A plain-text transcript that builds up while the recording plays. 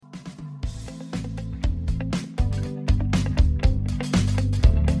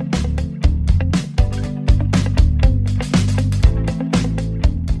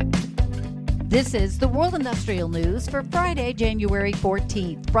This is the World Industrial News for Friday, January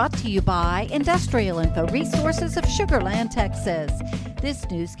 14th, brought to you by Industrial Info Resources of Sugar Land, Texas. This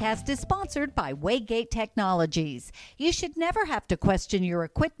newscast is sponsored by Waygate Technologies. You should never have to question your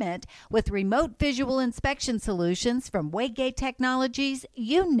equipment. With remote visual inspection solutions from Waygate Technologies,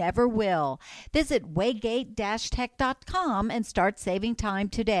 you never will. Visit waygate-tech.com and start saving time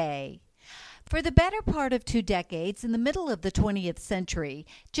today. For the better part of 2 decades, in the middle of the 20th century,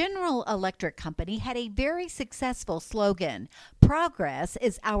 General Electric Company had a very successful slogan: "Progress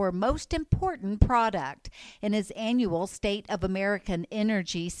is our most important product." In his annual State of American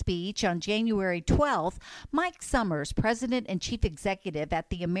Energy speech on January 12th, Mike Summers, president and chief executive at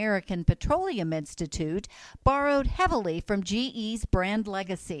the American Petroleum Institute, borrowed heavily from GE's brand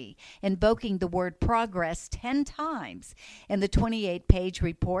legacy, invoking the word progress 10 times. In the 28-page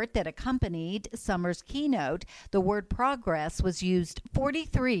report that accompanied Summers' keynote, the word progress was used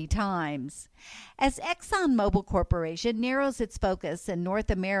 43 times. As Exxon Mobil Corporation narrows its focus in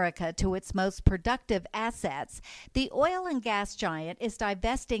North America to its most productive assets, the oil and gas giant is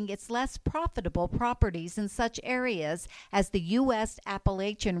divesting its less profitable properties in such areas as the U.S.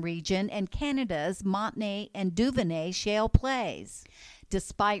 Appalachian region and Canada's Montney and Duvernay shale plays.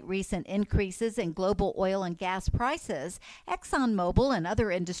 Despite recent increases in global oil and gas prices, ExxonMobil and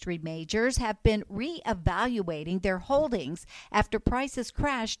other industry majors have been reevaluating their holdings after prices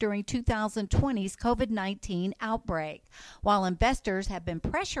crashed during 2020's COVID-19 outbreak, while investors have been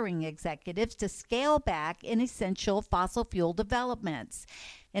pressuring executives to scale back inessential fossil fuel developments.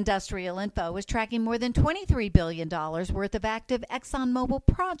 Industrial Info is tracking more than $23 billion worth of active ExxonMobil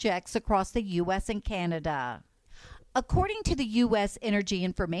projects across the U.S. and Canada. According to the U.S. Energy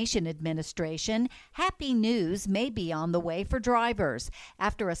Information Administration, happy news may be on the way for drivers.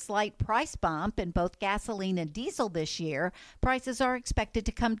 After a slight price bump in both gasoline and diesel this year, prices are expected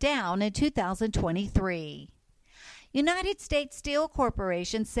to come down in 2023. United States Steel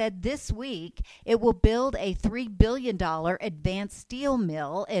Corporation said this week it will build a $3 billion advanced steel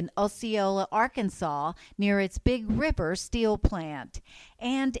mill in Osceola, Arkansas, near its Big River steel plant.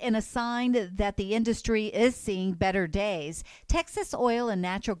 And in a sign that the industry is seeing better days, Texas oil and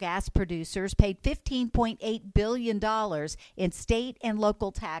natural gas producers paid $15.8 billion in state and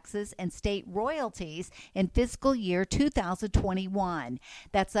local taxes and state royalties in fiscal year 2021.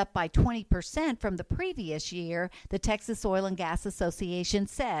 That's up by 20% from the previous year, the Texas Oil and Gas Association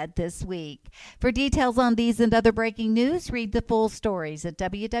said this week. For details on these and other breaking news, read the full stories at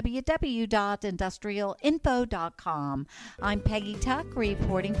www.industrialinfo.com. I'm Peggy Tuck,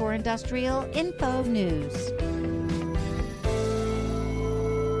 reporting for Industrial Info News.